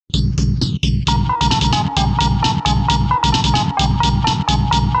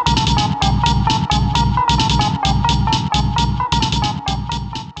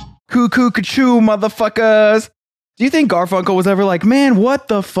Cuckoo, motherfuckers. Do you think Garfunkel was ever like, man, what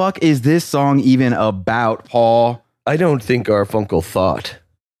the fuck is this song even about, Paul? I don't think Garfunkel thought.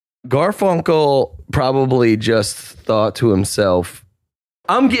 Garfunkel probably just thought to himself,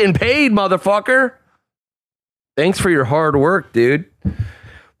 I'm getting paid, motherfucker. Thanks for your hard work, dude.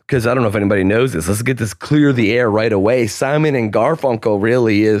 Because I don't know if anybody knows this. Let's get this clear the air right away. Simon and Garfunkel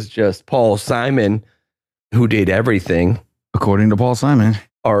really is just Paul Simon, who did everything. According to Paul Simon.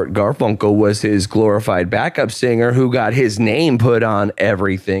 Art Garfunkel was his glorified backup singer who got his name put on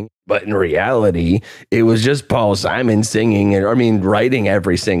everything. But in reality, it was just Paul Simon singing, writing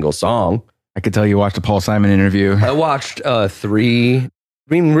every single song. I could tell you watched a Paul Simon interview. I watched 3.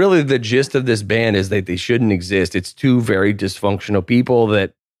 Really, the gist of this band is that they shouldn't exist. It's two very dysfunctional people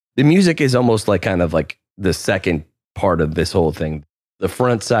that the music is almost like kind of like the second part of this whole thing. The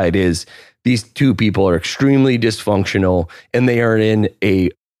front side is these two people are extremely dysfunctional and they are in a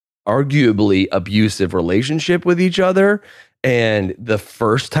arguably abusive relationship with each other. And the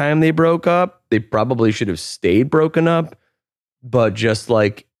first time they broke up, they probably should have stayed broken up, but just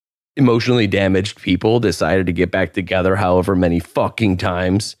like emotionally damaged people decided to get back together however many fucking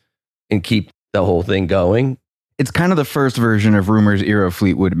times and keep the whole thing going. It's kind of the first version of Rumors era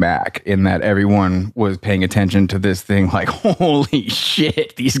Fleetwood Mac in that everyone was paying attention to this thing like, holy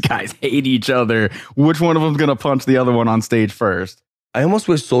shit, these guys hate each other. Which one of them's going to punch the other one on stage first? I almost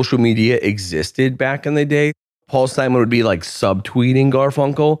wish social media existed back in the day. Paul Simon would be like subtweeting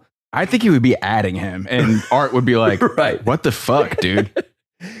Garfunkel. I think he would be adding him and Art would be like, right. What the fuck, dude?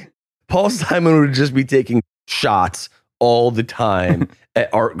 Paul Simon would just be taking shots all the time at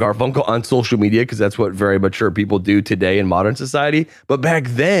Art Garfunkel on social media because that's what very mature people do today in modern society. But back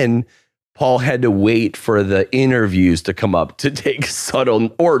then, Paul had to wait for the interviews to come up to take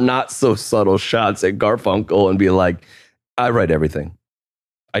subtle or not so subtle shots at Garfunkel and be like, I write everything.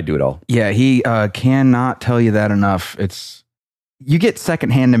 I do it all. Yeah, he cannot tell you that enough. You get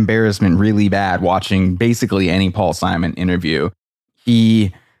secondhand embarrassment really bad watching basically any Paul Simon interview.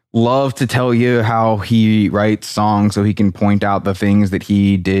 He loves to tell you how he writes songs so he can point out the things that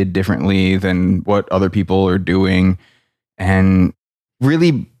he did differently than what other people are doing, and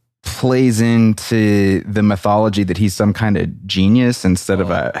really plays into the mythology that he's some kind of genius instead of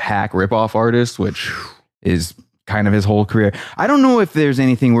a hack ripoff artist, which is kind of his whole career. I don't know if there's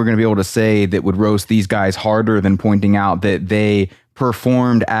anything we're going to be able to say that would roast these guys harder than pointing out that they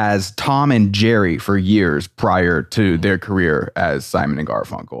performed as Tom and Jerry for years prior to their career as Simon and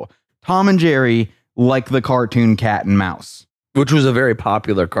Garfunkel. Tom and Jerry, like the cartoon Cat and Mouse. Which was a very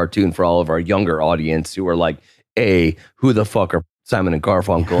popular cartoon for all of our younger audience who were like, A, who the fuck are Simon and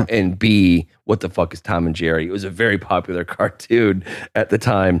Garfunkel? And B, what the fuck is Tom and Jerry? It was a very popular cartoon at the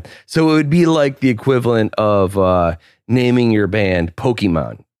time. So it would be like the equivalent of naming your band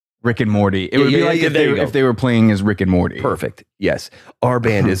Pokemon. Rick and Morty. It would be like if they were playing as Rick and Morty. Perfect. Yes. Our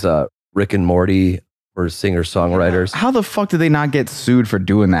band is Rick and Morty. We're singer-songwriters. How the fuck did they not get sued for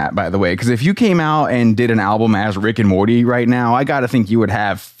doing that, by the way? Because if you came out and did an album as Rick and Morty right now, I got to think you would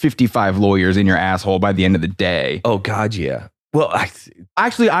have 55 lawyers in your asshole by the end of the day. Oh, God, yeah. Well,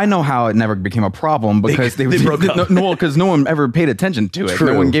 actually, I know how it never became a problem because they broke up. Because no one ever paid attention to it. True.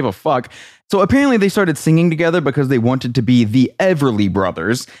 No one gave a fuck. So apparently they started singing together because they wanted to be the Everly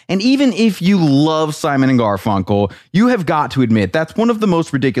Brothers. And even if you love Simon and Garfunkel, you have got to admit that's one of the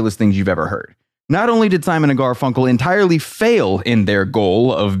most ridiculous things you've ever heard. Not only did Simon and Garfunkel entirely fail in their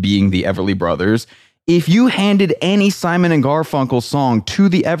goal of being the Everly Brothers, if you handed any Simon and Garfunkel song to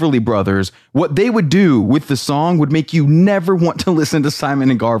the Everly Brothers, what they would do with the song would make you never want to listen to Simon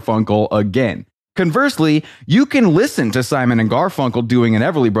and Garfunkel again. Conversely, you can listen to Simon and Garfunkel doing an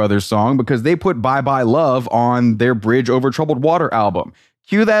Everly Brothers song because they put Bye Bye Love on their Bridge Over Troubled Water album.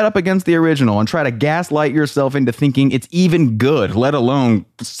 Cue that up against the original and try to gaslight yourself into thinking it's even good, let alone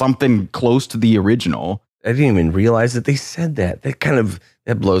something close to the original. I didn't even realize that they said that.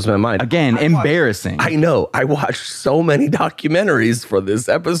 That blows my mind. Again, embarrassing. I know. I watched so many documentaries for this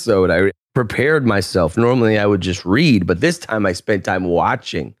episode. I prepared myself. Normally I would just read, but this time I spent time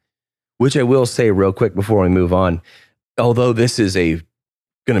watching, which I will say real quick before we move on. Although this is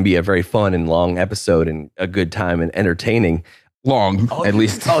going to be a very fun and long episode and a good time and entertaining. At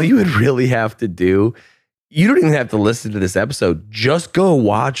least. All you would really have to do, you don't even have to listen to this episode. Just go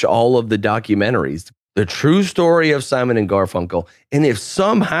watch all of the documentaries. The true story of Simon and Garfunkel. And if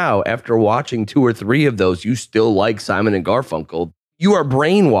somehow after watching 2 or 3 of those, you still like Simon and Garfunkel, you are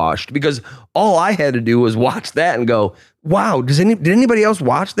brainwashed because all I had to do was watch that and go, wow, did anybody else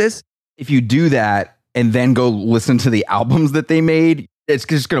watch this? If you do that and then go listen to the albums that they made, it's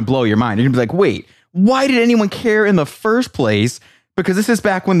just going to blow your mind. You're going to be like, wait, why did anyone care in the first place? because this is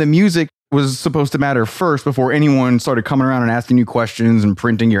back when the music was supposed to matter first before anyone started coming around and asking you questions and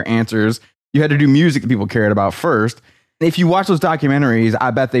printing your answers. You had to do music that people cared about first. If you watch those documentaries,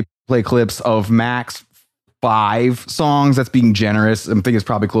 I bet they play clips of max 5 songs. That's being generous. I think it's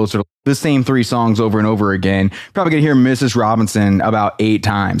probably closer to the same 3 songs over and over again. Probably gonna hear Mrs. Robinson about 8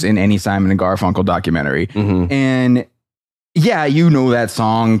 times in any Simon and Garfunkel documentary. Mm-hmm. And yeah, you know that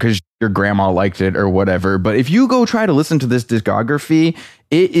song because your grandma liked it or whatever. But if you go try to listen to this discography,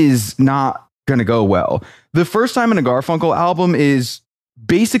 it is not going to go well. The first Simon and Garfunkel album is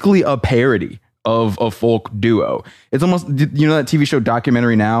basically a parody of a folk duo. It's almost, you know, that TV show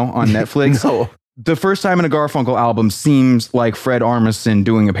Documentary Now on Netflix? No. The first Simon and Garfunkel album seems like Fred Armisen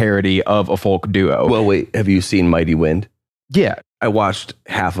doing a parody of a folk duo. Well, wait, have you seen Mighty Wind? Yeah. I watched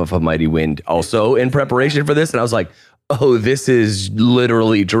half of A Mighty Wind also in preparation for this, and I was like, oh, this is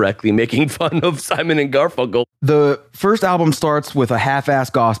literally directly making fun of Simon and Garfunkel. The first album starts with a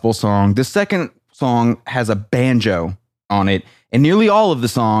half-assed gospel song. The second song has a banjo on it, and nearly all of the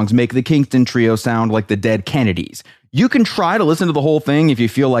songs make the Kingston Trio sound like the Dead Kennedys. You can try to listen to the whole thing if you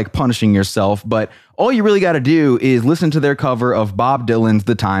feel like punishing yourself, but all you really got to do is listen to their cover of Bob Dylan's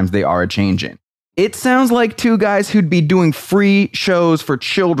The Times They Are A-Changin'. It sounds like 2 guys who'd be doing free shows for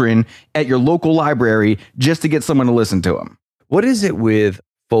children at your local library just to get someone to listen to them. What is it with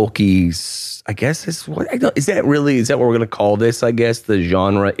folkies? I guess is that what we're going to call this? I guess the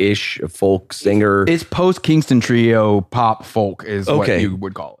genre-ish folk singer. It's post Kingston Trio pop folk is what you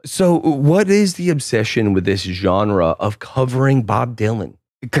would call it. So what is the obsession with this genre of covering Bob Dylan?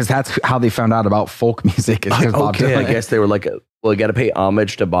 Because that's how they found out about folk music. Is Bob Dylan. I guess they were like, well, you got to pay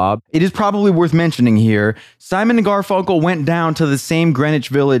homage to Bob. It is probably worth mentioning here. Simon and Garfunkel went down to the same Greenwich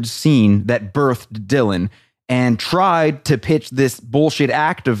Village scene that birthed Dylan and tried to pitch this bullshit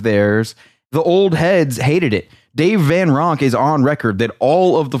act of theirs. The old heads hated it. Dave Van Ronk is on record that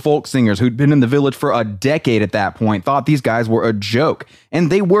all of the folk singers who'd been in the village for a decade at that point thought these guys were a joke.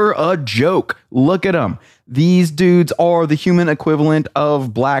 And they were a joke. Look at them. These dudes are the human equivalent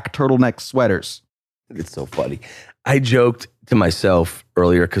of black turtleneck sweaters. It's so funny. I joked to myself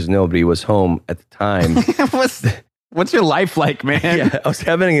earlier because nobody was home at the time. What's your life like, man? Yeah, I was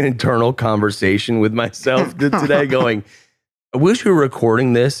having an internal conversation with myself today going, I wish we were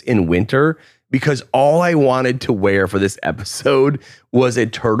recording this in winter because all I wanted to wear for this episode was a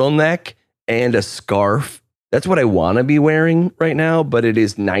turtleneck and a scarf. That's what I want to be wearing right now, but it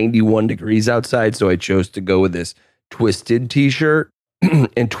is 91 degrees outside, so I chose to go with this Twisted t-shirt.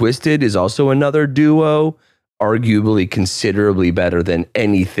 And Twisted is also another duo, arguably considerably better than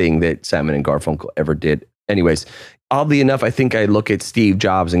anything that Simon and Garfunkel ever did. Anyways, oddly enough, I think I look at Steve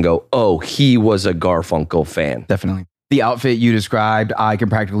Jobs and go, oh, he was a Garfunkel fan. Definitely. The outfit you described, I can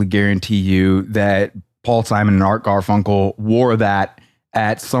practically guarantee you that Paul Simon and Art Garfunkel wore that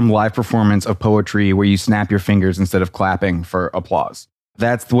at some live performance of poetry where you snap your fingers instead of clapping for applause.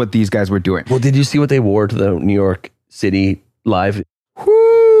 That's what these guys were doing. Well, did you see what they wore to the New York City live?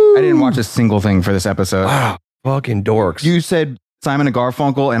 Woo! I didn't watch a single thing for this episode. Wow, fucking dorks. You said Simon and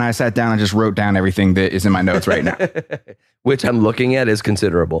Garfunkel, and I sat down and just wrote down everything that is in my notes right now. Which I'm looking at is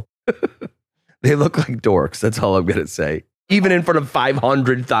considerable. They look like dorks. That's all I'm going to say. Even in front of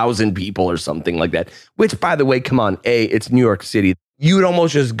 500,000 people or something like that. Which, by the way, come on. It's New York City. You would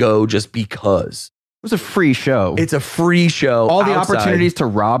almost just go just because. It was a free show. It's a free show. All the outside. Opportunities to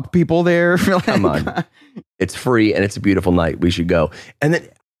rob people there. Come on. It's free and it's a beautiful night. We should go. And then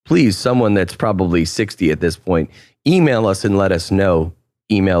please, someone that's probably 60 at this point, email us and let us know.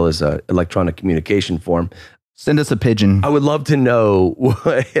 Email is an electronic communication form. Send us a pigeon. I would love to know.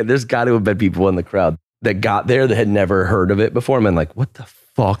 There's got to have been people in the crowd that got there that had never heard of it before. And been like, what the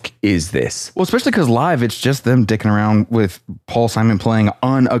fuck is this? Well, especially because live, it's just them dicking around with Paul Simon playing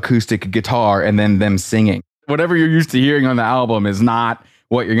an acoustic guitar and then them singing. Whatever you're used to hearing on the album is not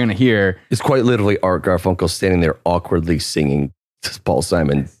what you're going to hear. It's quite literally Art Garfunkel standing there awkwardly singing to Paul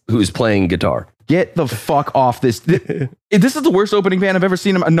Simon, who's playing guitar. Get the fuck off this. This is the worst opening band I've ever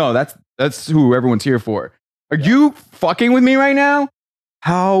seen. No, that's who everyone's here for. Are you fucking with me right now?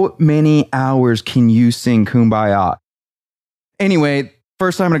 How many hours can you sing Kumbaya? Anyway,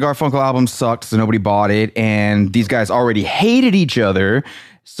 first Simon and Garfunkel album sucked, so nobody bought it. And these guys already hated each other,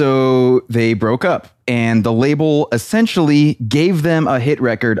 so they broke up. And the label essentially gave them a hit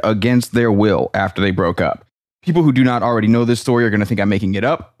record against their will after they broke up. People who do not already know this story are going to think I'm making it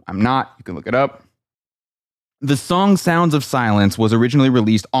up. I'm not. You can look it up. The song Sounds of Silence was originally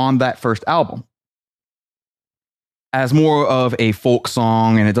released on that first album as more of a folk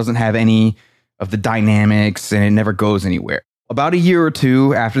song, and it doesn't have any of the dynamics, and it never goes anywhere. About a year or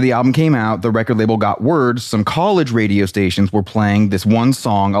two after the album came out, the record label got word some college radio stations were playing this one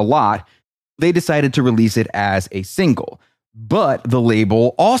song a lot. They decided to release it as a single. But the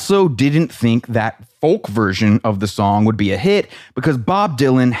label also didn't think that folk version of the song would be a hit because Bob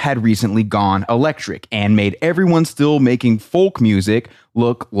Dylan had recently gone electric and made everyone still making folk music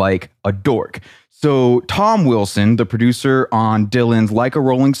look like a dork. So Tom Wilson, the producer on Dylan's Like a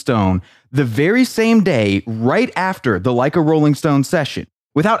Rolling Stone, the very same day, right after the Like a Rolling Stone session,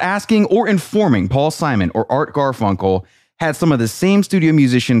 without asking or informing Paul Simon or Art Garfunkel, had some of the same studio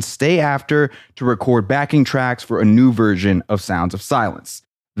musicians stay after to record backing tracks for a new version of Sounds of Silence.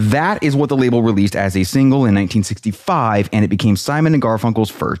 That is what the label released as a single in 1965, and it became Simon and Garfunkel's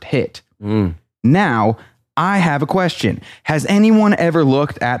first hit. Now, I have a question. Has anyone ever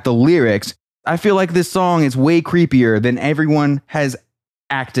looked at the lyrics? I feel like this song is way creepier than everyone has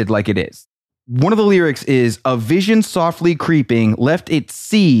acted like it is. One of the lyrics is, "A vision softly creeping left its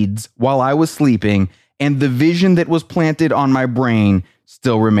seeds while I was sleeping, and the vision that was planted on my brain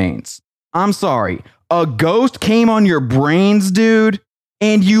still remains." I'm sorry, a ghost came on your brains, dude,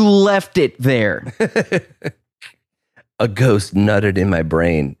 and you left it there. A ghost nutted in my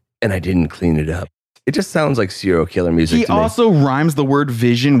brain, and I didn't clean it up. It just sounds like serial killer music He to me. also rhymes the word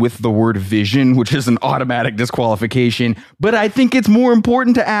vision with the word vision, which is an automatic disqualification. But I think it's more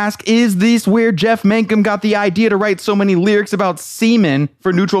important to ask, is this where Jeff Mencken got the idea to write so many lyrics about semen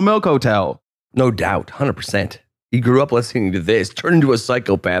for Neutral Milk Hotel? No doubt, 100%. He grew up listening to this, turned into a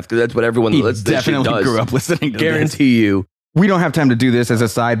psychopath, because that's what everyone that listens to this shit does. Definitely grew up listening to this. Guarantee you. We don't have time to do this as a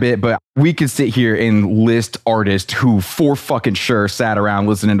side bit, but we could sit here and list artists who for fucking sure sat around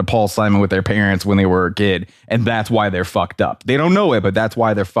listening to Paul Simon with their parents when they were a kid, and that's why they're fucked up. They don't know it, but that's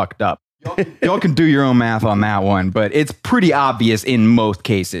why they're fucked up. Y'all can do your own math on that one, but it's pretty obvious in most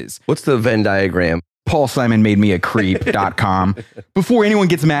cases. What's the Venn diagram? Paul Simon made me a creep.com. Before anyone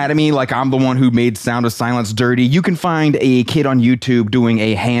gets mad at me like I'm the one who made Sound of Silence dirty, you can find a kid on YouTube doing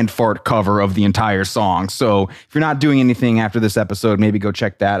a hand fart cover of the entire song. So if you're not doing anything after this episode, maybe go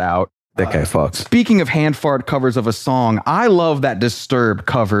check that out. That guy fucks. Speaking of hand fart covers of a song, I love that Disturbed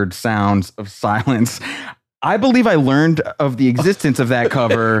covered Sounds of Silence. I believe I learned of the existence of that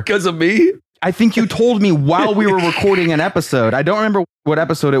cover because of me. I think you told me while we were recording an episode. I don't remember what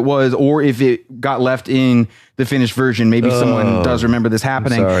episode it was or if it got left in the finished version. Maybe someone does remember this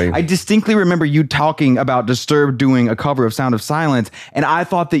happening. I distinctly remember you talking about Disturbed doing a cover of Sound of Silence, and I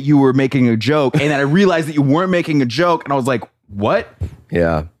thought that you were making a joke, and then I realized that you weren't making a joke, and I was like, what?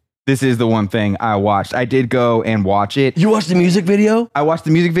 Yeah. This is the one thing I watched. I did go and watch it. You watched the music video? I watched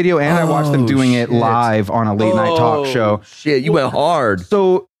the music video, and I watched them doing it live on a late night talk show. Shit, you went hard.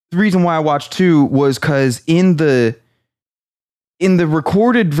 So the reason why I watched too was because in the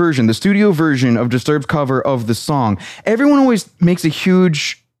recorded version, the studio version of Disturbed's cover of the song, everyone always makes a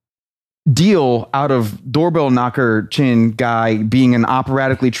huge deal out of Doorbell Knocker Chin guy being an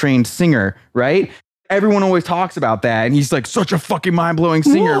operatically trained singer, right? Everyone always talks about that, and he's like such a fucking mind-blowing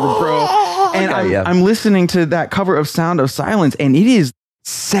singer, bro. And I'm listening to that cover of Sound of Silence, and it is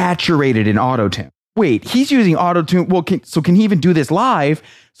saturated in autotune. Wait, he's using autotune. Well, can he even do this live?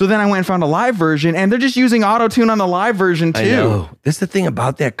 So then I went and found a live version, and they're just using autotune on the live version too. I know. That's the thing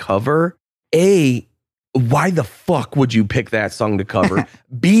about that cover. A, why the fuck would you pick that song to cover?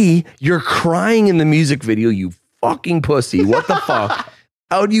 B, you're crying in the music video, you fucking pussy. What the fuck?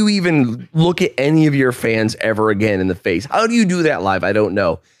 How do you even look at any of your fans ever again in the face? How do you do that live? I don't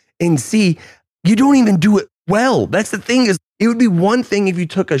know. And C, you don't even do it well. That's the thing is, it would be one thing if you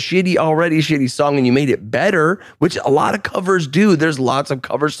took a already shitty song and you made it better, which a lot of covers do. There's lots of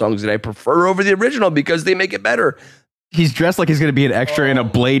cover songs that I prefer over the original because they make it better. He's dressed like he's going to be an extra in a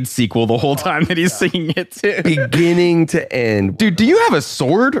Blade sequel the whole time that he's singing it too. Beginning to end. Dude, do you have a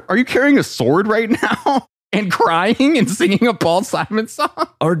sword? Are you carrying a sword right now? And crying and singing a Paul Simon song?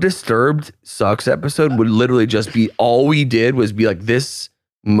 Our Disturbed Sucks episode would literally just be, all we did was be like, this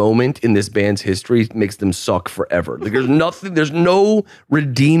moment in this band's history makes them suck forever. Like there's no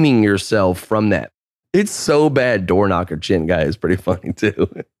redeeming yourself from that. It's so bad. Door Knocker Chin guy is pretty funny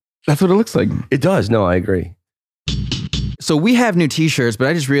too. That's what it looks like. It does. No, I agree. So we have new t-shirts, but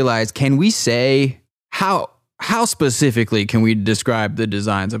I just realized, can we say how specifically can we describe the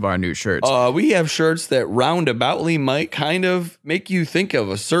designs of our new shirts? We have shirts that roundaboutly might kind of make you think of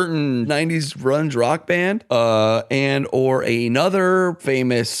a certain 90s grunge rock band and or another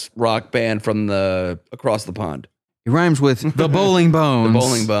famous rock band from across the pond. It rhymes with the Bowling Bones. The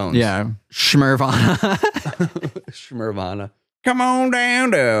Bowling Bones. Yeah. Schmervana. Schmervana. Come on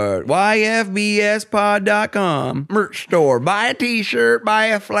down to yfbspod.com merch store. Buy a t-shirt, buy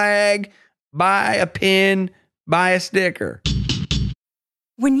a flag, buy a pin, buy a sticker.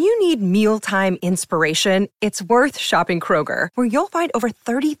 When you need mealtime inspiration, it's worth shopping Kroger, where you'll find over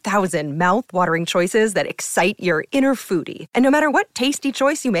 30,000 mouth-watering choices that excite your inner foodie. And no matter what tasty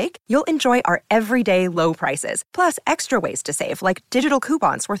choice you make, you'll enjoy our everyday low prices, plus extra ways to save, like digital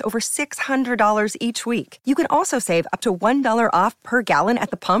coupons worth over $600 each week. You can also save up to $1 off per gallon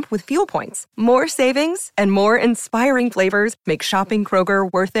at the pump with fuel points. More savings and more inspiring flavors make shopping Kroger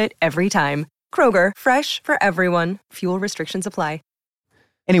worth it every time. Kroger, fresh for everyone. Fuel restrictions apply.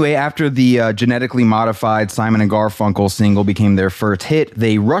 Anyway, after the genetically modified Simon and Garfunkel single became their first hit,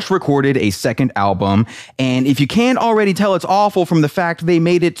 they rush recorded a second album. And if you can't already tell, it's awful from the fact they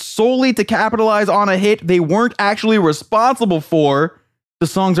made it solely to capitalize on a hit they weren't actually responsible for. The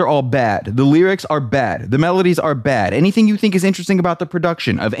songs are all bad. The lyrics are bad. The melodies are bad. Anything you think is interesting about the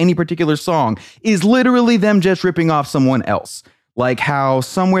production of any particular song is literally them just ripping off someone else. Like how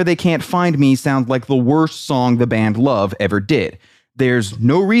Somewhere They Can't Find Me sounds like the worst song the band Love ever did. There's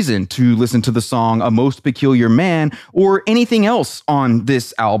no reason to listen to the song A Most Peculiar Man or anything else on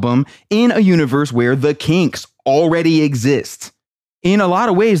this album in a universe where the Kinks already exist. In a lot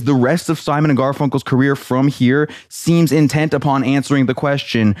of ways, the rest of Simon and Garfunkel's career from here seems intent upon answering the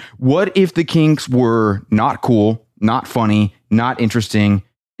question, what if the Kinks were not cool, not funny, not interesting,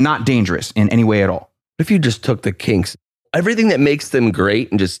 not dangerous in any way at all? What if you just took the Kinks, everything that makes them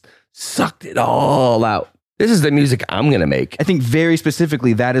great, and just sucked it all out? This is the music I'm going to make. I think very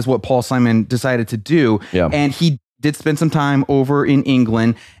specifically that is what Paul Simon decided to do. Yeah. And he did spend some time over in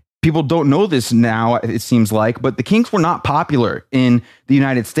England. People don't know this now, it seems like, but the Kinks were not popular in the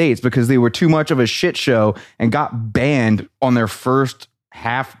United States because they were too much of a shit show and got banned on their first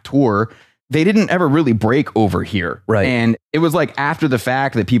half tour. They didn't ever really break over here. Right. And it was like after the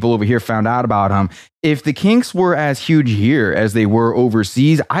fact that people over here found out about them. If the Kinks were as huge here as they were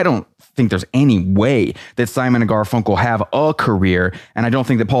overseas, I don't think there's any way that Simon and Garfunkel have a career. And I don't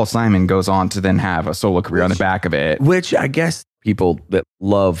think that Paul Simon goes on to then have a solo career on the back of it. Which I guess people that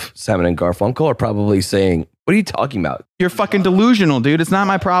love Simon and Garfunkel are probably saying, what are you talking about? You're fucking delusional, dude. It's not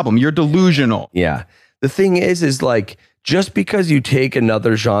my problem. You're delusional. Yeah. The thing is like, just because you take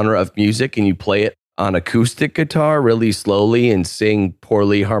another genre of music and you play it on acoustic guitar really slowly and sing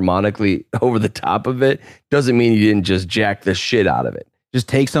poorly harmonically over the top of it, doesn't mean you didn't just jack the shit out of it. Just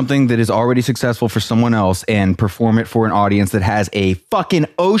take something that is already successful for someone else and perform it for an audience that has a fucking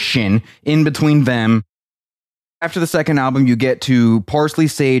ocean in between them. After the second album, you get to Parsley,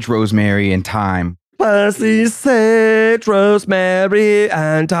 Sage, Rosemary, and Thyme. Parsley, sage, rosemary,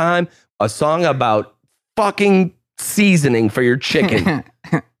 and thyme. A song about fucking seasoning for your chicken.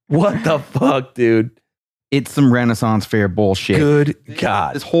 What the fuck, dude? It's some Renaissance fair bullshit. Good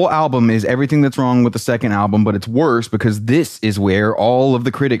God. This whole album is everything that's wrong with the second album, but it's worse because this is where all of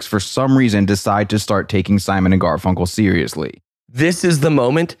the critics, for some reason, decide to start taking Simon and Garfunkel seriously. This is the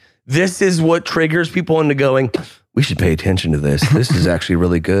moment. This is what triggers people into going, we should pay attention to this. This is actually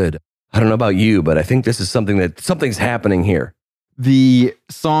really good. I don't know about you, but I think this is something's happening here. The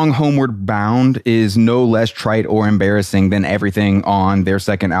song Homeward Bound is no less trite or embarrassing than everything on their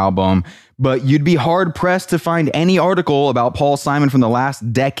second album, but you'd be hard pressed to find any article about Paul Simon from the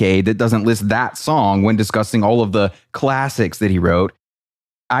last decade that doesn't list that song when discussing all of the classics that he wrote.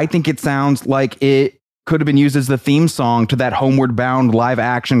 I think it sounds like it could have been used as the theme song to that Homeward Bound live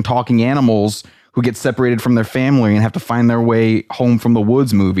action talking animals who get separated from their family and have to find their way home from the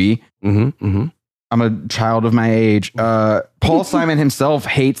woods movie. I'm a child of my age. Paul Simon himself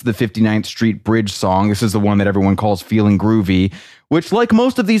hates the 59th Street Bridge song. This is the one that everyone calls Feeling Groovy, which, like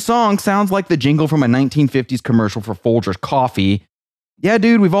most of these songs, sounds like the jingle from a 1950s commercial for Folgers Coffee. Yeah,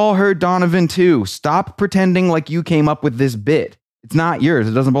 dude, we've all heard Donovan too. Stop pretending like you came up with this bit. It's not yours.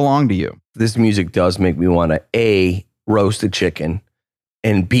 It doesn't belong to you. This music does make me want to A, roast a chicken,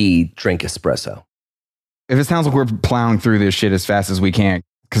 and B, drink espresso. If it sounds like we're plowing through this shit as fast as we can,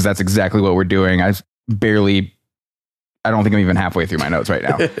 because that's exactly what we're doing. I don't think I'm even halfway through my notes right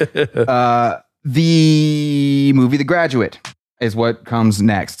now. The movie The Graduate is what comes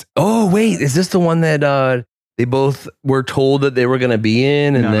next. Oh, wait. Is this the one that they both were told that they were going to be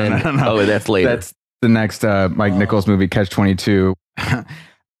in? And No. Oh, that's later. That's the next Mike Nichols movie, Catch-22.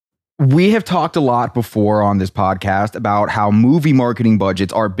 We have talked a lot before on this podcast about how movie marketing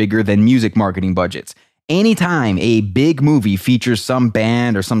budgets are bigger than music marketing budgets. Anytime a big movie features some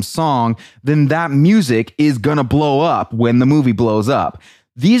band or some song, then that music is gonna blow up when the movie blows up.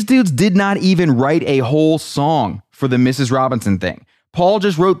 These dudes did not even write a whole song for the Mrs. Robinson thing. Paul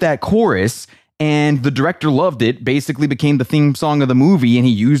just wrote that chorus, and the director loved it, basically became the theme song of the movie, and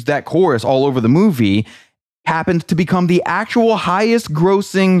he used that chorus all over the movie. Happened to become the actual highest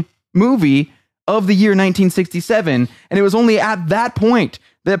grossing movie of the year 1967, and it was only at that point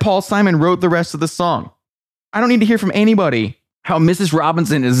that Paul Simon wrote the rest of the song. I don't need to hear from anybody how Mrs.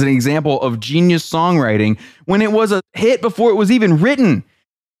 Robinson is an example of genius songwriting when it was a hit before it was even written.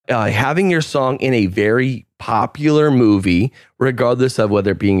 Having your song in a very popular movie, regardless of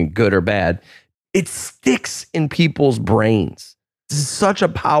whether it being good or bad, it sticks in people's brains. This is such a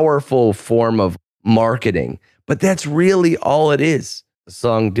powerful form of marketing, but that's really all it is. The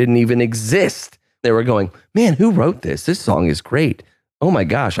song didn't even exist. They were going, man, who wrote this? This song is great. Oh my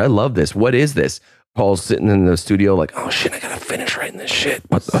gosh, I love this. What is this? Paul's sitting in the studio like, oh shit, I gotta finish writing this shit.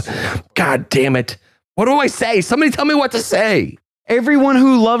 God damn it. What do I say? Somebody tell me what to say. Everyone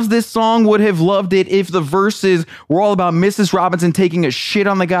who loves this song would have loved it if the verses were all about Mrs. Robinson taking a shit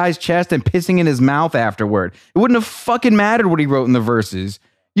on the guy's chest and pissing in his mouth afterward. It wouldn't have fucking mattered what he wrote in the verses.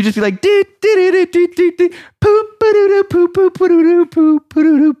 You'd just be like, poop, poop, poop, poop,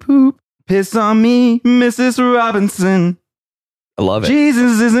 poop, poop. Piss on me, Mrs. Robinson. I love it.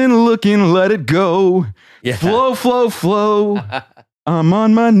 Jesus isn't looking, let it go. Yeah. Flow, flow, flow. I'm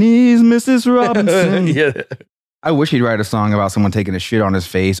on my knees, Mrs. Robinson. Yeah. I wish he'd write a song about someone taking a shit on his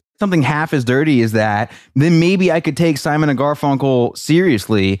face. Something half as dirty as that. Then maybe I could take Simon and Garfunkel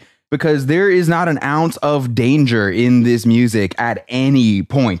seriously, because there is not an ounce of danger in this music at any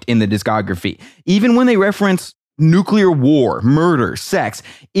point in the discography. Even when they reference nuclear war, murder, sex,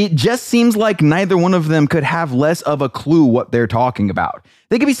 it just seems like neither one of them could have less of a clue what they're talking about.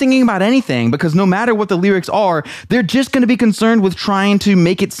 They could be singing about anything, because no matter what the lyrics are, they're just going to be concerned with trying to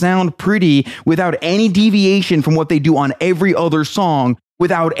make it sound pretty without any deviation from what they do on every other song,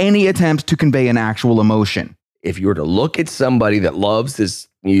 without any attempt to convey an actual emotion. If you were to look at somebody that loves this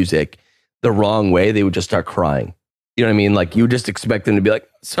music the wrong way, they would just start crying. You know what I mean? Like, you just expect them to be like,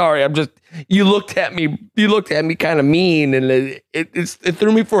 sorry, you looked at me kind of mean, and it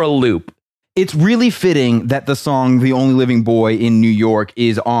threw me for a loop. It's really fitting that the song The Only Living Boy in New York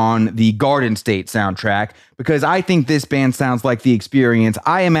is on the Garden State soundtrack, because I think this band sounds like the experience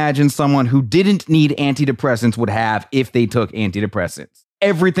I imagine someone who didn't need antidepressants would have if they took antidepressants.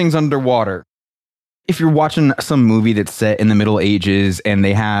 Everything's underwater. If you're watching some movie that's set in the Middle Ages and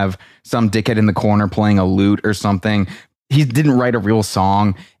they have some dickhead in the corner playing a lute or something, he didn't write a real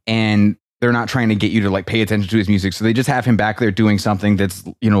song, and they're not trying to get you to like pay attention to his music. So they just have him back there doing something that's,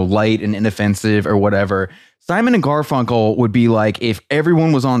 light and inoffensive or whatever. Simon and Garfunkel would be like if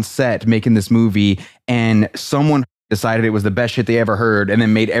everyone was on set making this movie and someone decided it was the best shit they ever heard and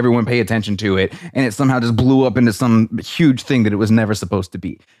then made everyone pay attention to it, and it somehow just blew up into some huge thing that it was never supposed to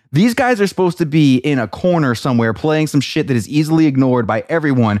be. These guys are supposed to be in a corner somewhere playing some shit that is easily ignored by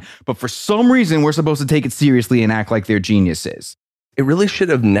everyone, but for some reason we're supposed to take it seriously and act like they're geniuses. It really should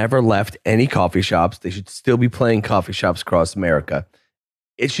have never left any coffee shops. They should still be playing coffee shops across America.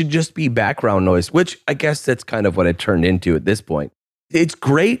 It should just be background noise, which I guess that's kind of what it turned into at this point. It's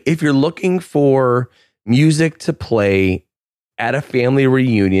great if you're looking for music to play at a family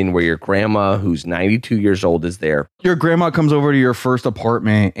reunion where your grandma, who's 92 years old, is there. Your grandma comes over to your first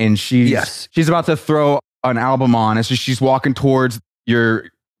apartment and she's about to throw an album on, and so she's walking towards your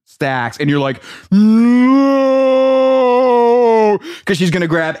stacks and you're like, no, because she's gonna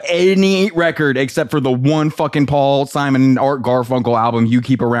grab any record except for the one fucking Paul Simon and Art Garfunkel album you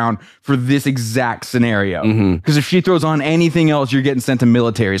keep around for this exact scenario. Because if she throws on anything else, you're getting sent to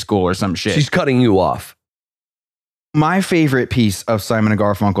military school or some shit. She's cutting you off. My favorite piece of Simon and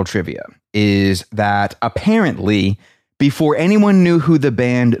Garfunkel trivia is that apparently, before anyone knew who the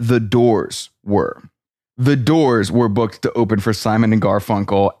band The Doors were booked to open for Simon and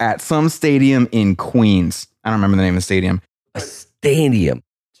Garfunkel at some stadium in Queens. I don't remember the name of the stadium. A stadium.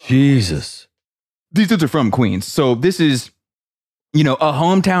 Jesus. These dudes are from Queens. So this is, a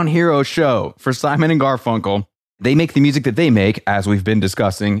hometown hero show for Simon and Garfunkel. They make the music that they make, as we've been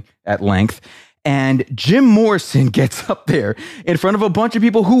discussing at length. And Jim Morrison gets up there in front of a bunch of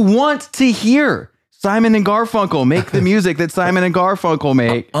people who want to hear Simon and Garfunkel make the music that Simon and Garfunkel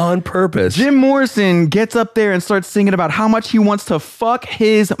make. On purpose. Jim Morrison gets up there and starts singing about how much he wants to fuck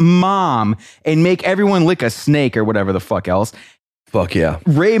his mom and make everyone lick a snake or whatever the fuck else. Fuck yeah.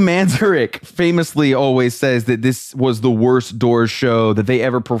 Ray Manzarek famously always says that this was the worst Doors show that they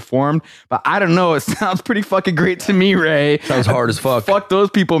ever performed. But I don't know. It sounds pretty fucking great to me, Ray. Sounds hard as fuck. Fuck those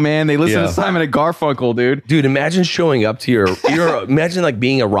people, man. They listen to Simon and Garfunkel, dude. Dude, imagine showing up to imagine like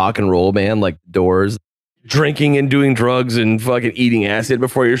being a rock and roll band like Doors, drinking and doing drugs and fucking eating acid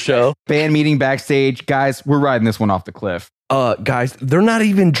before your show. Band meeting backstage. Guys, we're riding this one off the cliff. Guys, they're not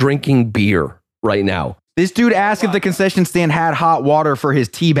even drinking beer right now. This dude asked if the concession stand had hot water for his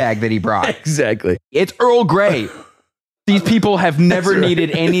tea bag that he brought. Exactly. It's Earl Grey. These people have never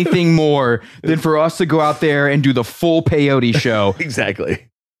needed anything more than for us to go out there and do the full peyote show. Exactly.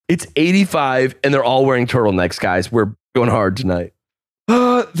 It's 85 and they're all wearing turtlenecks, guys. We're going hard tonight.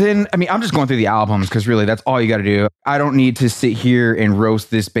 I'm just going through the albums because really that's all you got to do. I don't need to sit here and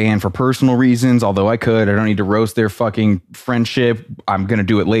roast this band for personal reasons, although I could. I don't need to roast their fucking friendship. I'm going to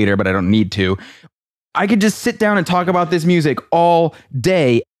do it later, but I don't need to. I could just sit down and talk about this music all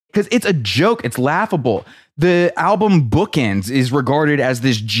day because it's a joke. It's laughable. The album Bookends is regarded as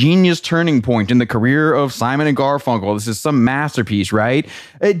this genius turning point in the career of Simon and Garfunkel. This is some masterpiece, right?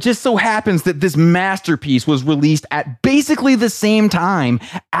 It just so happens that this masterpiece was released at basically the same time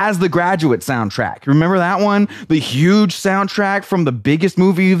as the Graduate soundtrack. Remember that one? The huge soundtrack from the biggest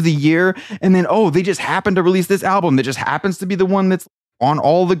movie of the year. And then, they just happened to release this album that just happens to be the one that's on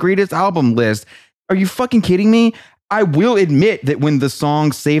all the greatest album lists. Are you fucking kidding me? I will admit that when the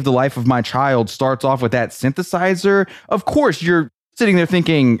song Save the Life of My Child starts off with that synthesizer, of course, you're sitting there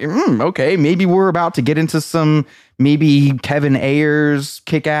thinking, okay, maybe we're about to get into some maybe Kevin Ayers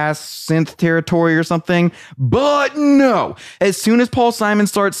kick-ass synth territory or something. But no, as soon as Paul Simon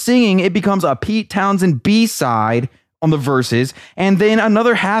starts singing, it becomes a Pete Townsend B-side on the verses and then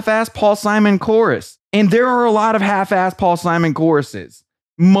another half-ass Paul Simon chorus. And there are a lot of half-ass Paul Simon choruses.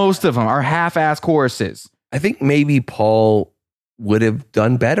 Most of them are half-ass choruses. I think maybe Paul would have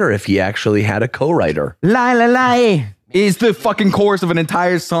done better if he actually had a co-writer. Lie, lie, lie is the fucking chorus of an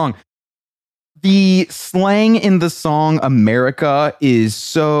entire song. The slang in the song America is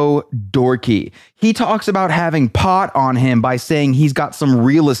so dorky. He talks about having pot on him by saying he's got some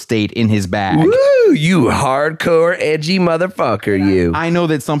real estate in his bag. Woo, you hardcore, edgy motherfucker, you. I know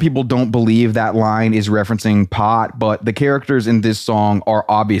that some people don't believe that line is referencing pot, but the characters in this song are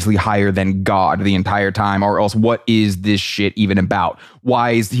obviously higher than God the entire time, or else what is this shit even about?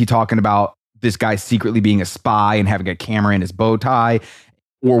 Why is he talking about this guy secretly being a spy and having a camera in his bow tie?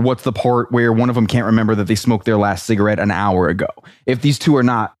 Or what's the part where one of them can't remember that they smoked their last cigarette an hour ago? If these two are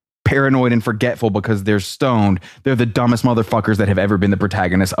not paranoid and forgetful because they're stoned, they're the dumbest motherfuckers that have ever been the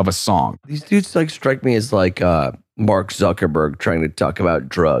protagonists of a song. These dudes strike me as like Mark Zuckerberg trying to talk about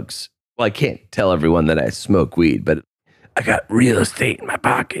drugs. Well, I can't tell everyone that I smoke weed, but I got real estate in my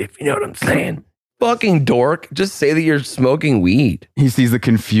pocket, if you know what I'm saying. Fucking dork. Just say that you're smoking weed. He sees the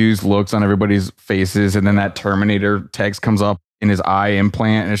confused looks on everybody's faces, and then that Terminator text comes up in his eye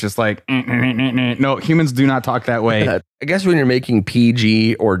implant, and it's just like, no, humans do not talk that way. I guess when you're making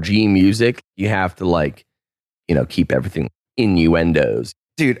PG or G music, you have to keep everything innuendos.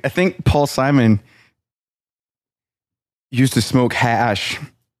 Dude, I think Paul Simon used to smoke hash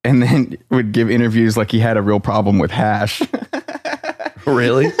and then would give interviews like he had a real problem with hash.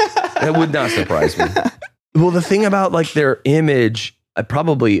 Really? That would not surprise me. Well, the thing about their image,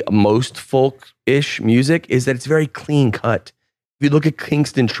 probably most folk-ish music, is that it's very clean cut. If you look at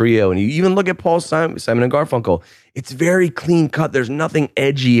Kingston Trio and you even look at Paul Simon and Garfunkel, it's very clean cut. There's nothing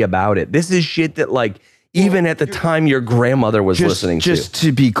edgy about it. This is shit that even at the time your grandmother was listening to. Just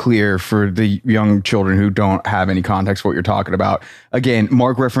to be clear for the young children who don't have any context for what you're talking about. Again,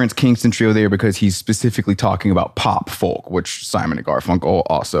 Mark referenced Kingston Trio there because he's specifically talking about pop folk, which Simon and Garfunkel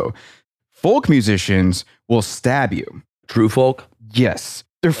also. Folk musicians will stab you. True folk? Yes.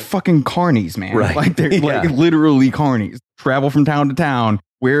 They're fucking carnies, man. Right. They're literally carnies. Travel from town to town.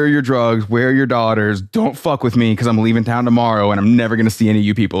 Where are your drugs? Where are your daughters? Don't fuck with me because I'm leaving town tomorrow and I'm never going to see any of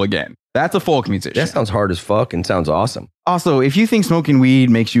you people again. That's a folk musician. That sounds hard as fuck and sounds awesome. Also, if you think smoking weed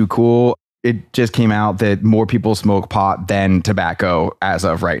makes you cool, it just came out that more people smoke pot than tobacco as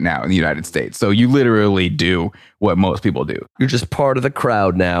of right now in the United States. So you literally do what most people do. You're just part of the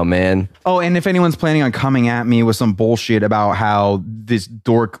crowd now, man. Oh, and if anyone's planning on coming at me with some bullshit about how this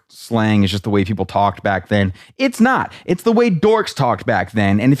dork slang is just the way people talked back then, it's not. It's the way dorks talked back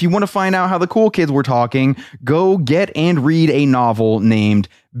then. And if you want to find out how the cool kids were talking, go get and read a novel named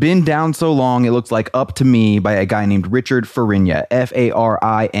Been Down So Long It Looks Like Up to Me by a guy named Richard Farinha,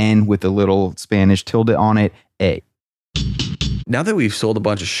 Farin with a little Spanish tilde on it, A. Now that we've sold a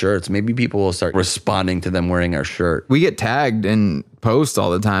bunch of shirts, maybe people will start responding to them wearing our shirt. We get tagged in posts all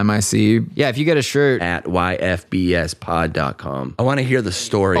the time, I see. Yeah, if you get a shirt at yfbspod.com. I want to hear the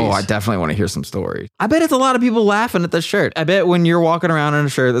stories. Oh, I definitely want to hear some stories. I bet it's a lot of people laughing at the shirt. I bet when you're walking around in a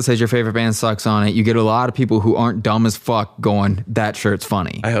shirt that says your favorite band sucks on it, you get a lot of people who aren't dumb as fuck going, that shirt's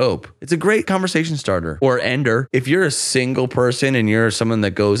funny. I hope. It's a great conversation starter or ender. If you're a single person and you're someone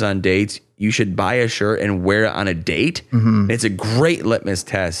that goes on dates, you should buy a shirt and wear it on a date. Mm-hmm. It's a great litmus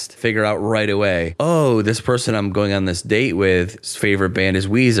test. Figure out right away, oh, this person I'm going on this date with, his favorite band is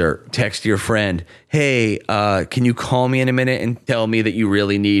Weezer. Text your friend, hey, can you call me in a minute and tell me that you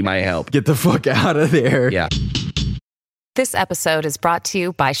really need my help? Get the fuck out of there. Yeah. This episode is brought to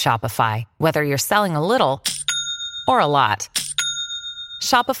you by Shopify. Whether you're selling a little or a lot,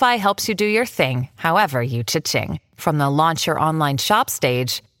 Shopify helps you do your thing, however you cha-ching. From the launch your online shop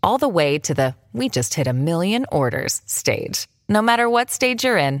stage, all the way to the we just hit 1 million orders stage. No matter what stage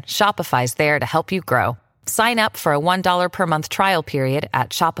you're in, Shopify's there to help you grow. Sign up for a $1 per month trial period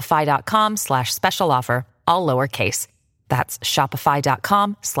at shopify.com/special offer, all lowercase. That's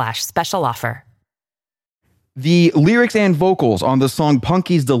shopify.com/special offer. The lyrics and vocals on the song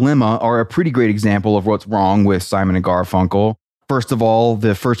Punky's Dilemma are a pretty great example of what's wrong with Simon and Garfunkel. First of all,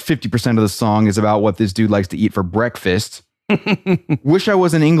 the first 50% of the song is about what this dude likes to eat for breakfast. Wish I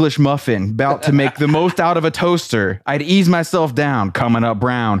was an English muffin, about to make the most out of a toaster. I'd ease myself down, coming up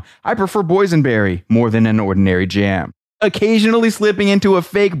brown. I prefer boysenberry more than an ordinary jam. Occasionally slipping into a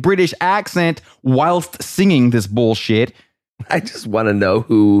fake British accent whilst singing this bullshit. I just want to know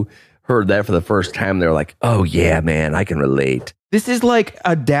who heard that for the first time. They're like, oh yeah, man, I can relate. This is like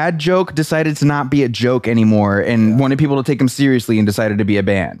a dad joke decided to not be a joke anymore and wanted people to take him seriously and decided to be a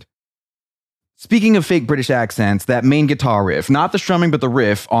band. Speaking of fake British accents, that main guitar riff, not the strumming, but the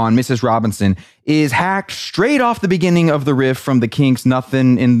riff on Mrs. Robinson, is hacked straight off the beginning of the riff from the Kinks'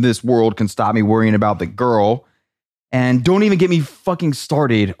 Nothing in This World Can Stop Me Worrying About the Girl. And don't even get me fucking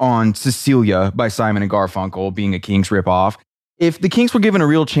started on Cecilia by Simon and Garfunkel being a Kinks ripoff. If the Kinks were given a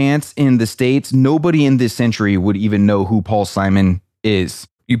real chance in the States, nobody in this century would even know who Paul Simon is.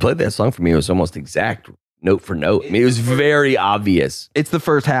 You played that song for me. It was almost exact, note for note. I mean, it was very obvious. It's the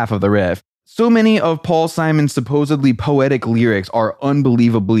first half of the riff. So many of Paul Simon's supposedly poetic lyrics are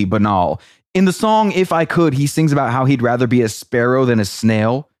unbelievably banal. In the song If I Could, he sings about how he'd rather be a sparrow than a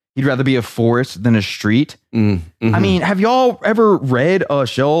snail. He'd rather be a forest than a street. I mean, have y'all ever read a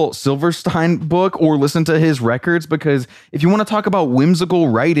Shel Silverstein book or listened to his records? Because if you want to talk about whimsical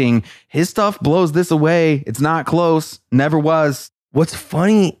writing, his stuff blows this away. It's not close. Never was. What's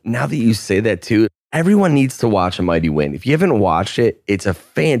funny, now that you say that too, everyone needs to watch A Mighty Wind. If you haven't watched it, it's a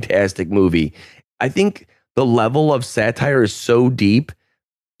fantastic movie. I think the level of satire is so deep,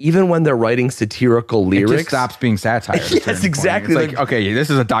 even when they're writing satirical lyrics. It just stops being satire. Yes, exactly. It's like, okay,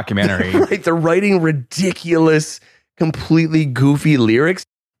 this is a documentary. Right, they're writing ridiculous, completely goofy lyrics.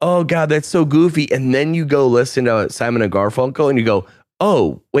 Oh, God, that's so goofy. And then you go listen to Simon and Garfunkel and you go,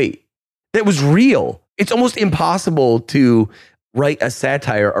 oh, wait, that was real. It's almost impossible to write a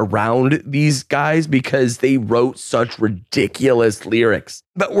satire around these guys because they wrote such ridiculous lyrics,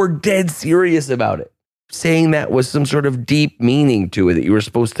 but we're dead serious about it. Saying that was some sort of deep meaning to it that you were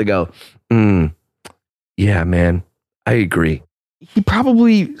supposed to go, yeah, man, I agree. He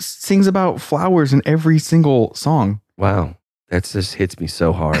probably sings about flowers in every single song. Wow, that just hits me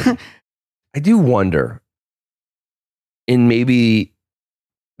so hard. I do wonder, and maybe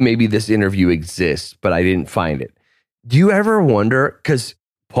this interview exists, but I didn't find it. Do you ever wonder, because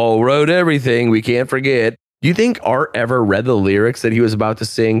Paul wrote everything, we can't forget. Do you think Art ever read the lyrics that he was about to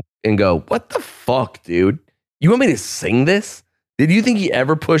sing and go, what the fuck, dude? You want me to sing this? Did you think he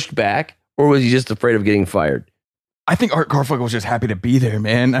ever pushed back, or was he just afraid of getting fired? I think Art Garfunkel was just happy to be there,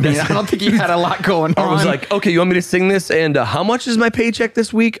 man. I mean, I don't think he had a lot going on. Art was like, okay, you want me to sing this? And how much is my paycheck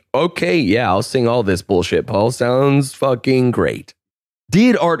this week? Okay, yeah, I'll sing all this bullshit, Paul. Sounds fucking great.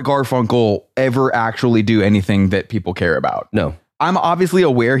 Did Art Garfunkel ever actually do anything that people care about? No. I'm obviously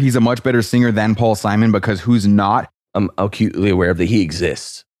aware he's a much better singer than Paul Simon, because who's not? I'm acutely aware that he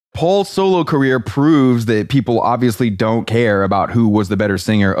exists. Paul's solo career proves that people obviously don't care about who was the better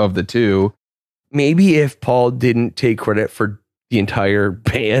singer of the two. Maybe if Paul didn't take credit for the entire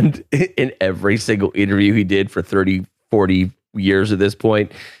band in every single interview he did for 30, 40 years at this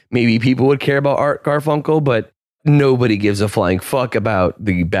point, maybe people would care about Art Garfunkel, but nobody gives a flying fuck about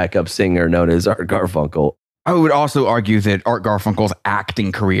the backup singer known as Art Garfunkel. I would also argue that Art Garfunkel's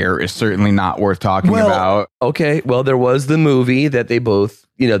acting career is certainly not worth talking about. Okay, well, there was the movie that they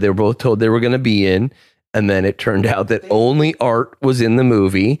were both told they were going to be in. And then it turned out that only Art was in the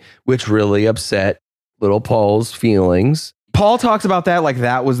movie, which really upset little Paul's feelings. Paul talks about that like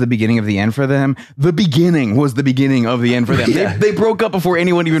that was the beginning of the end for them. The beginning was the beginning of the end for them. Yeah. They broke up before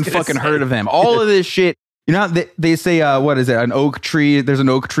anyone even fucking heard of them. All of this shit. You know, they say, what is it? An oak tree. There's an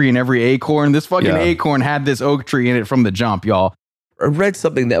oak tree in every acorn. This fucking acorn had this oak tree in it from the jump, y'all. I read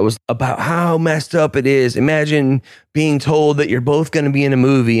something that was about how messed up it is. Imagine being told that you're both going to be in a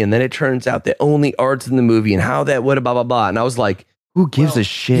movie, and then it turns out that only Art's in the movie, and how that would blah, blah, blah. And I was like, who gives a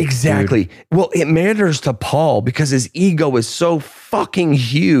shit? Exactly. Dude? Well, it matters to Paul because his ego is so fucking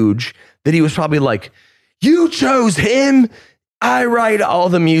huge that he was probably like, you chose him. I write all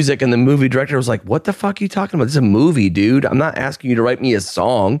the music. And the movie director was like, what the fuck are you talking about? This is a movie, dude. I'm not asking you to write me a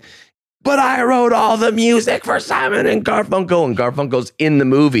song. But I wrote all the music for Simon and Garfunkel, and Garfunkel's in the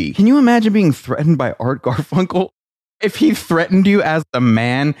movie. Can you imagine being threatened by Art Garfunkel? If he threatened you as a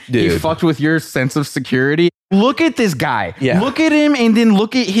man, he Dude. fucked with your sense of security. Look at this guy. Yeah. Look at him and then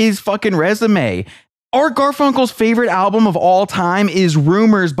look at his fucking resume. Art Garfunkel's favorite album of all time is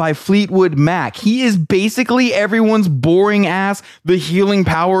Rumors by Fleetwood Mac. He is basically everyone's boring ass, The Healing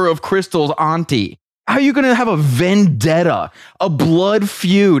Power of Crystal's auntie. How are you going to have a vendetta, a blood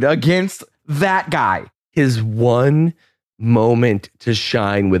feud against that guy? His one moment to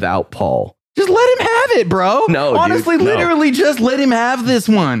shine without Paul. Just let him have it, bro. No, honestly, dude, no. literally just let him have this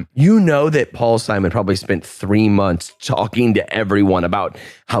one. You know that Paul Simon probably spent 3 months talking to everyone about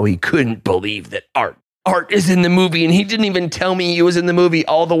how he couldn't believe that Art is in the movie, and he didn't even tell me he was in the movie.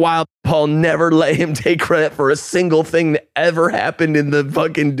 All the while, Paul never let him take credit for a single thing that ever happened in the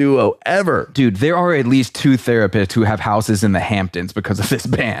fucking duo, ever. Dude, there are at least 2 therapists who have houses in the Hamptons because of this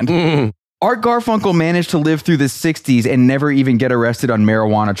band. Art Garfunkel managed to live through the 60s and never even get arrested on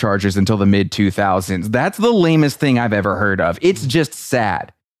marijuana charges until the mid 2000s. That's the lamest thing I've ever heard of. It's just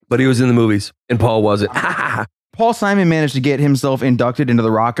sad. But he was in the movies, and Paul wasn't. Paul Simon managed to get himself inducted into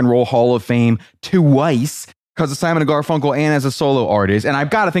the Rock and Roll Hall of Fame twice because of Simon & Garfunkel and as a solo artist. And I've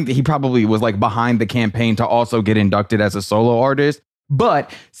got to think that he probably was like behind the campaign to also get inducted as a solo artist.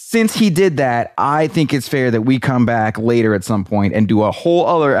 But since he did that, I think it's fair that we come back later at some point and do a whole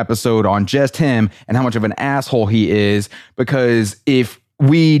other episode on just him and how much of an asshole he is. Because if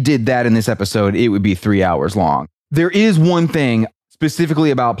we did that in this episode, it would be 3 hours long. There is one thing specifically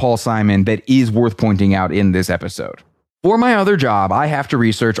about Paul Simon that is worth pointing out in this episode. For my other job, I have to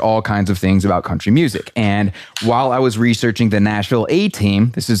research all kinds of things about country music. And while I was researching the Nashville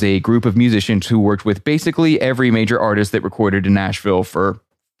A-Team, this is a group of musicians who worked with basically every major artist that recorded in Nashville for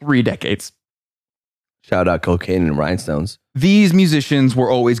 3 decades. Shout out Cocaine and Rhinestones. These musicians were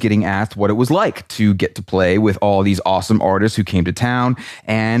always getting asked what it was like to get to play with all these awesome artists who came to town.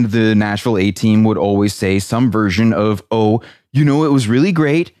 And the Nashville A-Team would always say some version of, oh, you know, it was really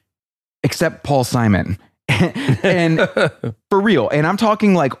great, except Paul Simon. And for real, and I'm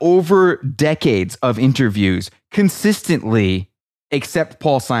talking like over decades of interviews consistently, except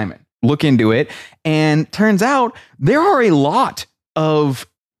Paul Simon. Look into it. And turns out there are a lot of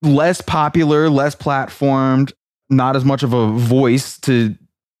less popular, less platformed, not as much of a voice to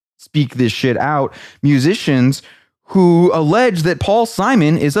speak this shit out, musicians who allege that Paul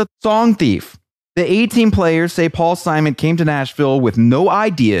Simon is a song thief. The A-Team players say Paul Simon came to Nashville with no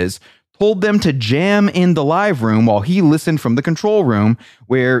ideas, told them to jam in the live room while he listened from the control room,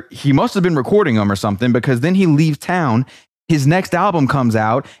 where he must have been recording them or something, because then he leaves town. His next album comes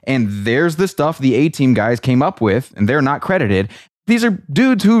out, and there's the stuff the A-Team guys came up with, and they're not credited. These are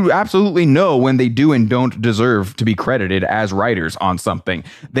dudes who absolutely know when they do and don't deserve to be credited as writers on something.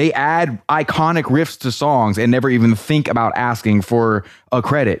 They add iconic riffs to songs and never even think about asking for a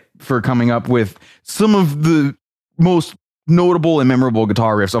credit for coming up with some of the most notable and memorable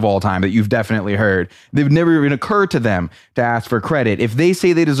guitar riffs of all time that you've definitely heard. They've never even occurred to them to ask for credit. If they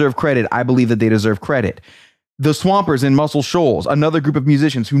say they deserve credit, I believe that they deserve credit. The Swampers in Muscle Shoals, another group of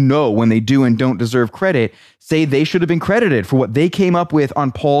musicians who know when they do and don't deserve credit, say they should have been credited for what they came up with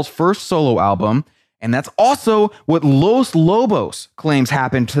on Paul's first solo album. And that's also what Los Lobos claims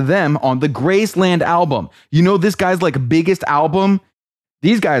happened to them on the Graceland album. You know, this guy's like biggest album.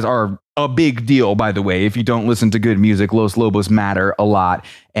 These guys are a big deal, by the way. If you don't listen to good music, Los Lobos matter a lot.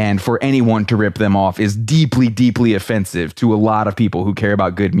 And for anyone to rip them off is deeply, deeply offensive to a lot of people who care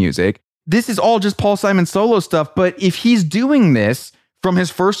about good music. This is all just Paul Simon solo stuff. But if he's doing this from his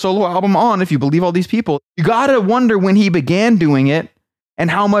first solo album on, if you believe all these people, you gotta wonder when he began doing it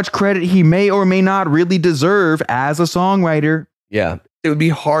and how much credit he may or may not really deserve as a songwriter. Yeah, it would be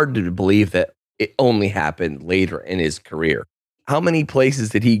hard to believe that it only happened later in his career. How many places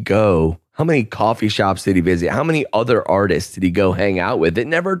did he go? How many coffee shops did he visit? How many other artists did he go hang out with? It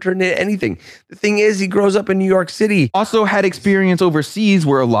never turned into anything. The thing is, he grows up in New York City. Also had experience overseas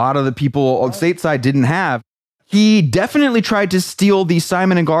where a lot of the people on stateside didn't have. He definitely tried to steal the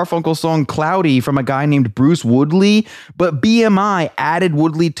Simon and Garfunkel song Cloudy from a guy named Bruce Woodley, but BMI added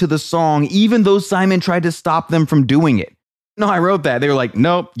Woodley to the song, even though Simon tried to stop them from doing it. No, I wrote that. They were like,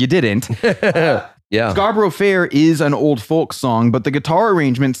 nope, you didn't. Yeah. Scarborough Fair is an old folk song, but the guitar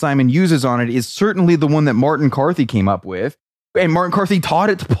arrangement Simon uses on it is certainly the one that Martin Carthy came up with. And Martin Carthy taught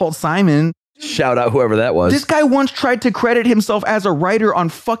it to Paul Simon. Shout out whoever that was. This guy once tried to credit himself as a writer on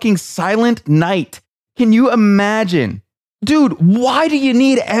fucking Silent Night. Can you imagine? Dude, why do you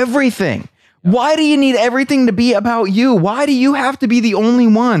need everything? Why do you need everything to be about you? Why do you have to be the only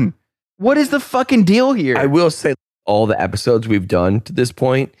one? What is the fucking deal here? I will say, all the episodes we've done to this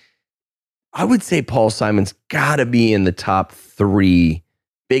point, I would say Paul Simon's got to be in the top 3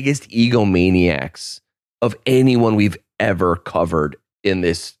 biggest egomaniacs of anyone we've ever covered in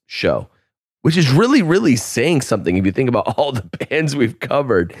this show, which is really, really saying something if you think about all the bands we've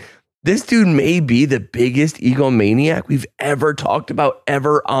covered. This dude may be the biggest egomaniac we've ever talked about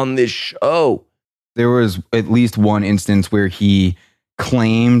ever on this show. There was at least one instance where he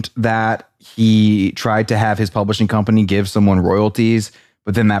claimed that he tried to have his publishing company give someone royalties,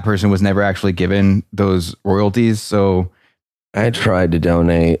 but then that person was never actually given those royalties. So I tried to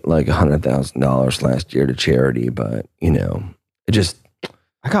donate like $100,000 last year to charity, but it just,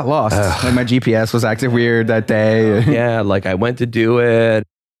 I got lost. Like my GPS was acting weird that day. yeah, like I went to do it.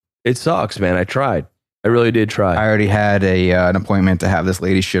 It sucks, man. I tried. I really did try. I already had an appointment to have this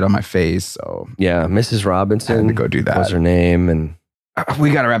lady shit on my face. So yeah, Mrs. Robinson. I had to go do that. Was her name, and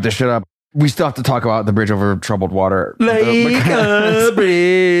we got to wrap this shit up. We still have to talk about the bridge over troubled water. Like a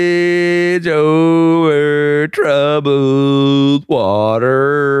bridge over troubled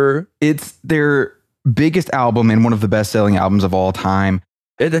water. It's their biggest album and one of the best-selling albums of all time.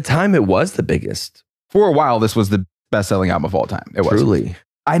 At the time, it was the biggest. For a while, this was the best-selling album of all time. It was. Truly.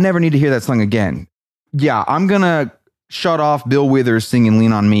 I never need to hear that song again. Yeah, I'm going to shut off Bill Withers singing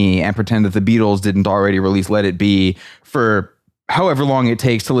Lean on Me and pretend that the Beatles didn't already release Let It Be for however long it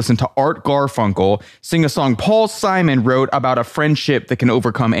takes to listen to Art Garfunkel sing a song Paul Simon wrote about a friendship that can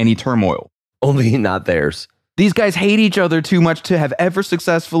overcome any turmoil. Only not theirs. These guys hate each other too much to have ever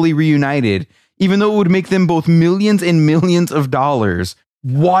successfully reunited, even though it would make them both millions and millions of dollars.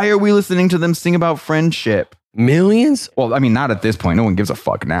 Why are we listening to them sing about friendship? Millions? Well, I mean, not at this point. No one gives a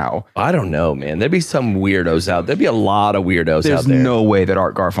fuck now. I don't know, man. There'd be some weirdos out. There'd be a lot of weirdos out there. There's no way that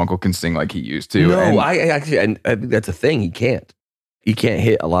Art Garfunkel can sing like he used to. No, And I think that's a thing. He can't. He can't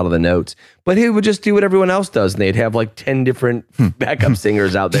hit a lot of the notes. But he would just do what everyone else does, and they'd have like 10 different backup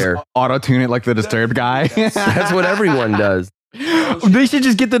singers out there. auto-tune it like the Disturbed guy. That's what everyone does. They should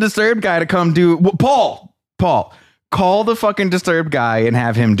just get the Disturbed guy to come do... Paul, call the fucking Disturbed guy and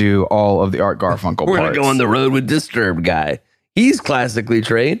have him do all of the Art Garfunkel We're parts. going to go on the road with Disturbed guy. He's classically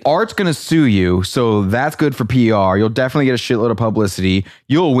trained. Art's going to sue you, so that's good for PR. You'll definitely get a shitload of publicity.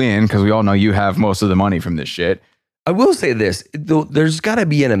 You'll win, because we all know you have most of the money from this shit. I will say this, there's got to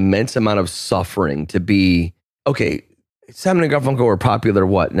be an immense amount of suffering to be, okay, Simon and Garfunkel were popular,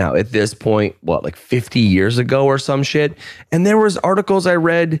 what now, at this point, like 50 years ago or some shit? And there was articles I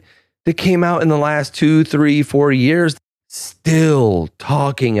read that came out in the last 2, 3, 4 years still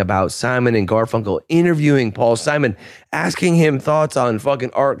talking about Simon and Garfunkel, interviewing Paul Simon, asking him thoughts on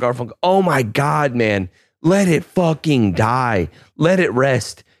fucking Art Garfunkel. Oh my God, man, let it fucking die. Let it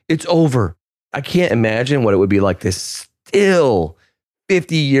rest. It's over. I can't imagine what it would be like to still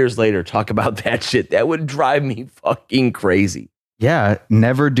 50 years later talk about that shit. That would drive me fucking crazy. Yeah,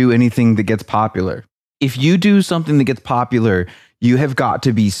 never do anything that gets popular. If you do something that gets popular, you have got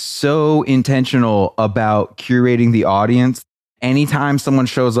to be so intentional about curating the audience. Anytime someone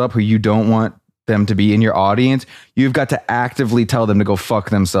shows up who you don't want them to be in your audience, you've got to actively tell them to go fuck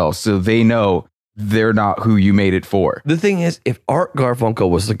themselves so they know they're not who you made it for. The thing is, if Art Garfunkel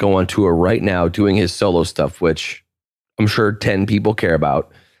was to go on tour right now doing his solo stuff, which I'm sure 10 people care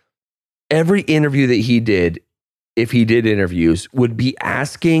about, every interview that he did, if he did interviews, would be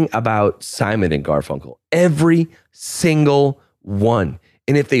asking about Simon and Garfunkel. Every single one.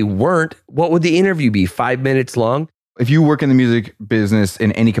 And if they weren't, what would the interview be? 5 minutes long? If you work in the music business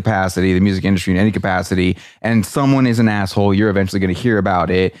in any capacity, the music industry in any capacity, and someone is an asshole, you're eventually going to hear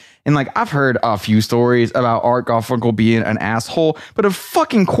about it. And like, I've heard a few stories about Art Garfunkel being an asshole, but of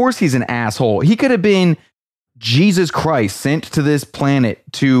fucking course he's an asshole. He could have been Jesus Christ sent to this planet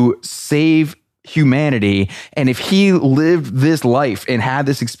to save humanity. And if he lived this life and had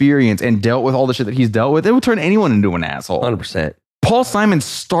this experience and dealt with all the shit that he's dealt with, it would turn anyone into an asshole. 100%. Paul Simon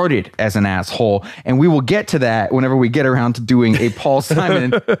started as an asshole, and we will get to that whenever we get around to doing a Paul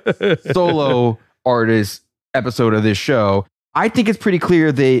Simon solo artist episode of this show. I think it's pretty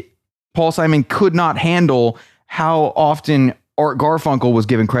clear that Paul Simon could not handle how often Art Garfunkel was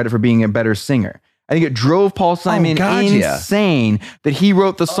given credit for being a better singer. I think it drove Paul Simon insane that he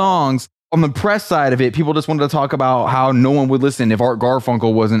wrote the songs. On the press side of it, people just wanted to talk about how no one would listen if Art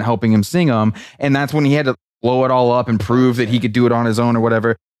Garfunkel wasn't helping him sing them. And that's when he had to blow it all up and prove that he could do it on his own or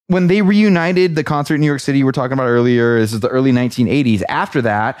whatever. When they reunited the concert in New York City we were talking about earlier, this is the early 1980s. After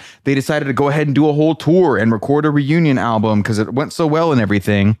that, they decided to go ahead and do a whole tour and record a reunion album because it went so well and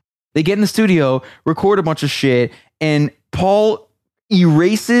everything. They get in the studio, record a bunch of shit, and Paul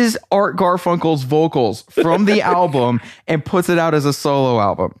erases Art Garfunkel's vocals from the album and puts it out as a solo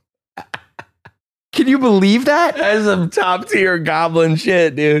album. Can you believe that? That's some top tier goblin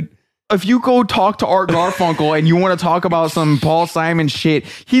shit, dude. if you go talk to Art Garfunkel and you want to talk about some Paul Simon shit,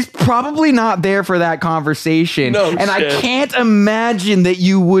 he's probably not there for that conversation. No and shit. I can't imagine that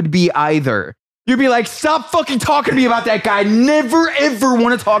you would be either. You'd be like, stop fucking talking to me about that guy. Never, ever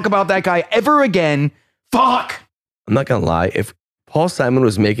want to talk about that guy ever again. Fuck. I'm not gonna lie. If Paul Simon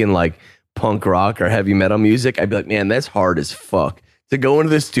was making like punk rock or heavy metal music, I'd be like, man, that's hard as fuck. To go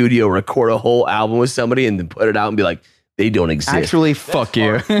into the studio, record a whole album with somebody, and then put it out and be like, they don't exist. Actually, fuck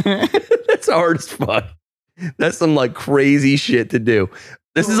you. That's hard as fuck. That's some like crazy shit to do.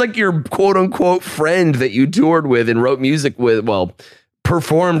 This is like your quote unquote friend that you toured with and wrote music with, well,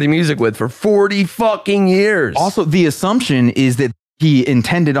 performed music with for 40 fucking years. Also, the assumption is that he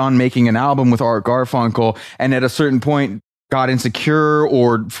intended on making an album with Art Garfunkel, and at a certain point got insecure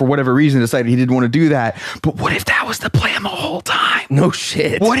or for whatever reason decided he didn't want to do that. But what if that was the plan the whole time? No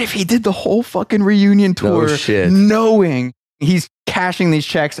shit. What if he did the whole fucking reunion tour knowing he's cashing these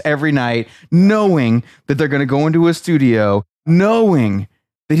checks every night, knowing that they're going to go into a studio, knowing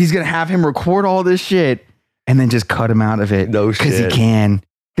that he's going to have him record all this shit and then just cut him out of it? No shit. Because he can.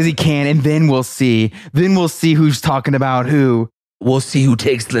 Because he can. And then we'll see. Then we'll see who's talking about who. We'll see who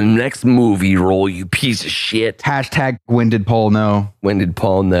takes the next movie role, you piece of shit. Hashtag when did Paul know? When did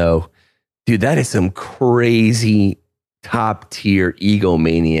Paul know? Dude, that is some crazy top tier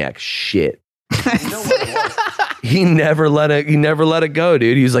egomaniac shit. He never let it go,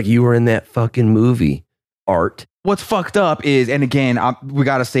 dude. He was like, you were in that fucking movie, Art. What's fucked up is, and again, we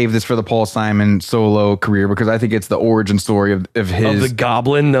got to save this for the Paul Simon solo career because I think it's the origin story of his the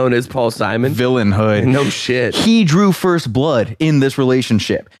goblin known as Paul Simon. Villainhood. No shit. He drew first blood in this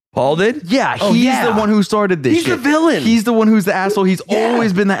relationship. Paul did? Yeah, he's the one who started this He's shit. the villain. He's the one who's the asshole. He's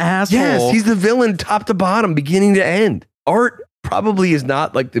always been the asshole. Yes, he's the villain top to bottom, beginning to end. Art probably is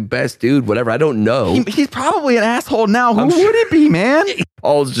not like the best dude, whatever. I don't know. He's probably an asshole now. Who I'm would sure- it be, man?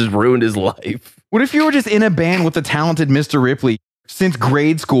 Paul's just ruined his life. What if you were just in a band with the talented Mr. Ripley since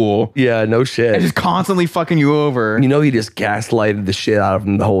grade school Yeah, no shit. and just constantly fucking you over? You know, he just gaslighted the shit out of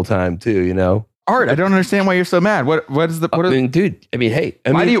him the whole time too, you know? Art, I don't understand why you're so mad. What is the I mean, dude, I mean, hey.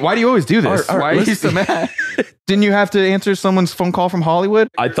 why do you always do this? Art, Why are you listen. so mad? Didn't you have to answer someone's phone call from Hollywood?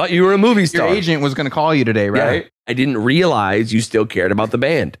 I thought you were a movie Your star. agent was going to call you today, right? Yeah. I didn't realize you still cared about the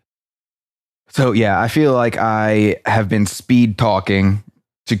band. So yeah, I feel like I have been speed talking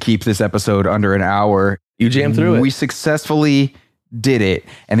to keep this episode under an hour. You jammed through it. We successfully did it.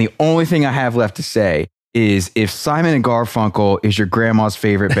 And the only thing I have left to say is if Simon and Garfunkel is your grandma's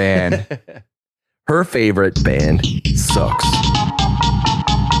favorite band, Her favorite band sucks.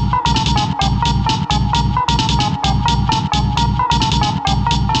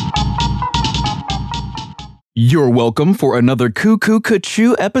 you're welcome for another Cuckoo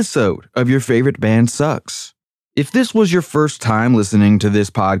Cachoo episode of Your Favorite Band Sucks. If this was your first time listening to this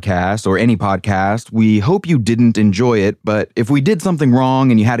podcast or any podcast, we hope you didn't enjoy it, but if we did something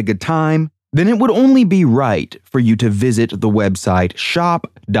wrong and you had a good time, then it would only be right for you to visit the website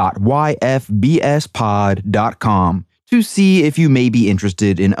shop.yfbspod.com to see if you may be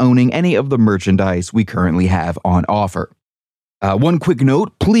interested in owning any of the merchandise we currently have on offer. One quick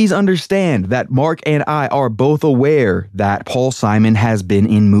note, please understand that Mark and I are both aware that Paul Simon has been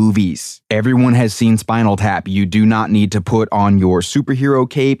in movies. Everyone has seen Spinal Tap. You do not need to put on your superhero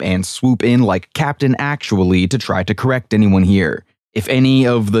cape and swoop in like Captain Actually to try to correct anyone here. If any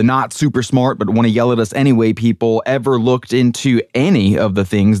of the not super smart but want to yell at us anyway people ever looked into any of the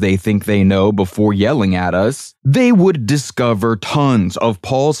things they think they know before yelling at us, they would discover tons of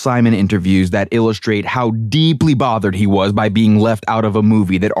Paul Simon interviews that illustrate how deeply bothered he was by being left out of a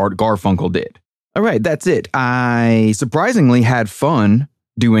movie that Art Garfunkel did. All right, that's it. I surprisingly had fun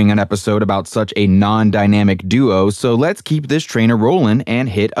doing an episode about such a non-dynamic duo, so let's keep this train a-rolling and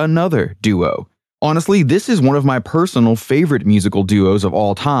hit another duo. Honestly, this is one of my personal favorite musical duos of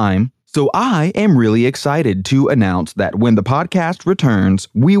all time, so I am really excited to announce that when the podcast returns,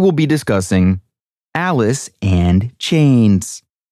 we will be discussing Alice in Chains.